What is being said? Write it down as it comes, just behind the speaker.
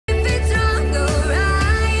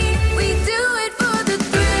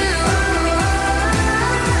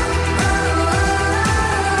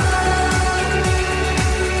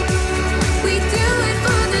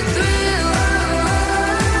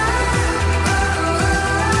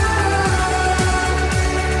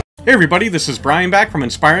Hey everybody, this is Brian back from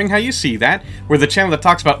Inspiring How You See That. We're the channel that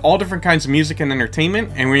talks about all different kinds of music and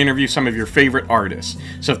entertainment, and we interview some of your favorite artists.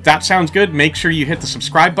 So if that sounds good, make sure you hit the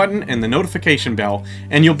subscribe button and the notification bell,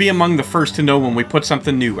 and you'll be among the first to know when we put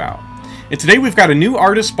something new out. And today we've got a new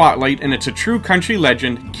artist spotlight, and it's a true country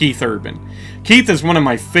legend, Keith Urban. Keith is one of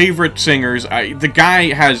my favorite singers. The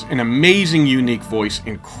guy has an amazing, unique voice,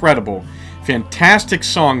 incredible, fantastic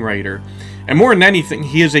songwriter. And more than anything,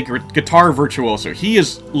 he is a guitar virtuoso. He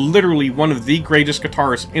is literally one of the greatest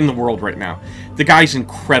guitarists in the world right now. The guy's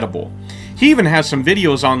incredible. He even has some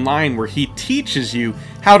videos online where he teaches you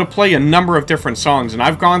how to play a number of different songs. And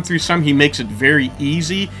I've gone through some. He makes it very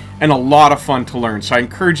easy and a lot of fun to learn. So I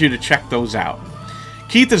encourage you to check those out.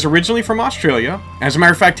 Keith is originally from Australia. As a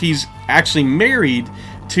matter of fact, he's actually married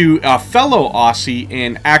to a fellow Aussie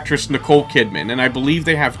and actress Nicole Kidman. And I believe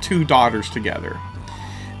they have 2 daughters together.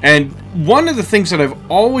 And one of the things that I've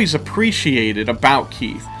always appreciated about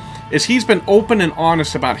Keith is he's been open and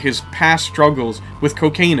honest about his past struggles with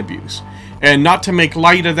cocaine abuse. And not to make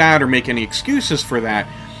light of that or make any excuses for that,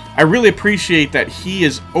 I really appreciate that he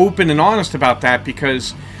is open and honest about that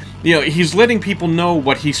because, you know, he's letting people know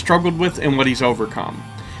what he struggled with and what he's overcome.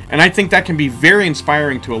 And I think that can be very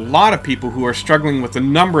inspiring to a lot of people who are struggling with a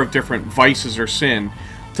number of different vices or sin,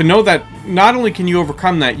 to know that not only can you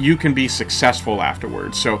overcome that, you can be successful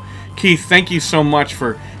afterwards. So, Keith, thank you so much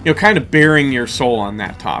for, kind of bearing your soul on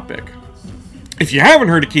that topic. If you haven't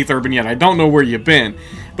heard of Keith Urban yet, I don't know where you've been,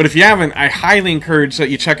 but if you haven't, I highly encourage that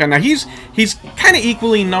you check out. Now, he's kind of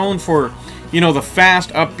equally known for, the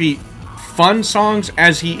fast, upbeat, fun songs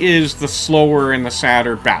as he is the slower and the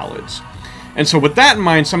sadder ballads. And so with that in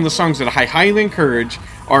mind, some of the songs that I highly encourage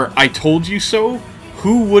are I Told You So,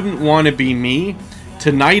 Who Wouldn't Want to Be Me,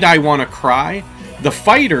 Tonight I Want to Cry, The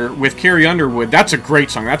Fighter with Carrie Underwood. That's a great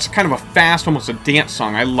song. That's kind of a fast, almost a dance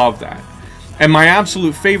song. I love that. And my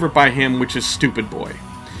absolute favorite by him, which is Stupid Boy.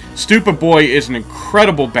 Stupid Boy is an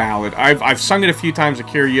incredible ballad. I've sung it a few times at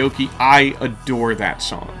karaoke. I adore that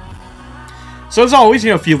song. So as always,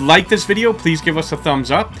 if you like this video, please give us a thumbs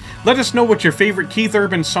up. Let us know what your favorite Keith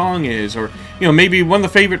Urban song is, or maybe one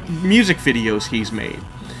of the favorite music videos he's made.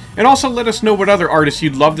 And also let us know what other artists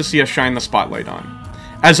you'd love to see us shine the spotlight on.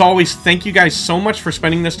 As always, thank you guys so much for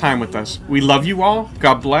spending this time with us. We love you all,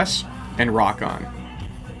 God bless, and rock on.